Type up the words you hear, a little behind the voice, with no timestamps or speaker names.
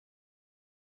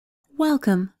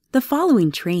Welcome! The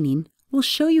following training will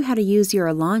show you how to use your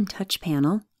ELAN Touch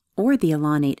Panel or the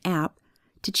ELAN 8 app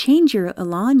to change your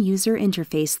ELAN user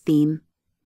interface theme.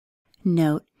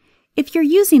 Note, if you're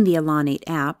using the ELAN 8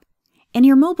 app and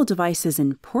your mobile device is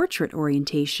in portrait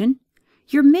orientation,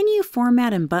 your menu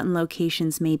format and button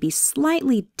locations may be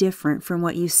slightly different from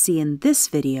what you see in this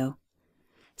video.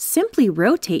 Simply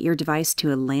rotate your device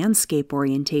to a landscape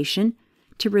orientation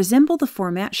to resemble the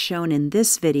format shown in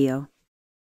this video.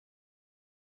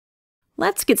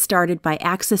 Let's get started by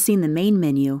accessing the main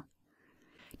menu.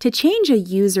 To change a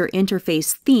user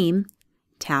interface theme,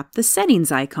 tap the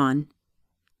Settings icon.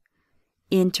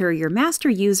 Enter your master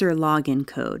user login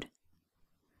code.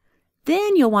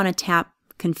 Then you'll want to tap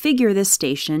Configure this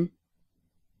station,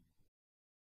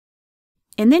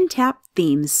 and then tap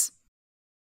Themes.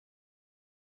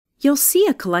 You'll see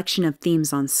a collection of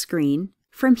themes on screen.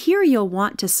 From here, you'll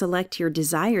want to select your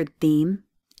desired theme,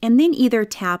 and then either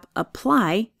tap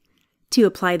Apply to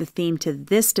apply the theme to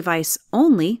this device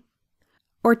only,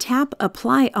 or tap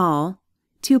Apply All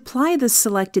to apply the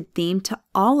selected theme to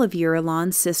all of your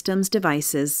ELAN Systems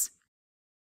devices.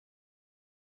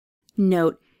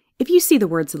 Note, if you see the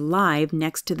words Live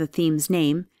next to the theme's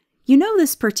name, you know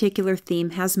this particular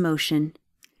theme has motion.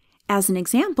 As an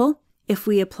example, if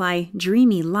we apply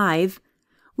Dreamy Live,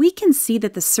 we can see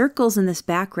that the circles in this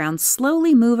background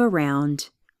slowly move around.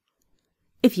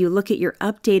 If you look at your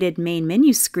updated main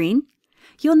menu screen,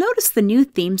 you'll notice the new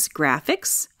theme's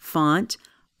graphics, font,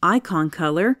 icon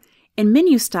color, and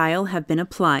menu style have been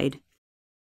applied.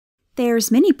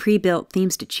 There's many pre-built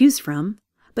themes to choose from,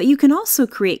 but you can also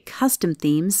create custom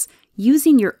themes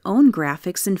using your own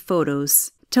graphics and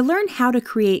photos. To learn how to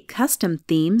create custom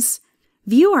themes,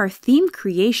 view our theme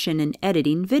creation and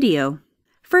editing video.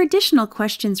 For additional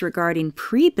questions regarding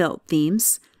pre-built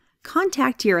themes,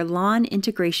 contact your ELAN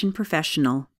integration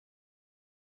professional.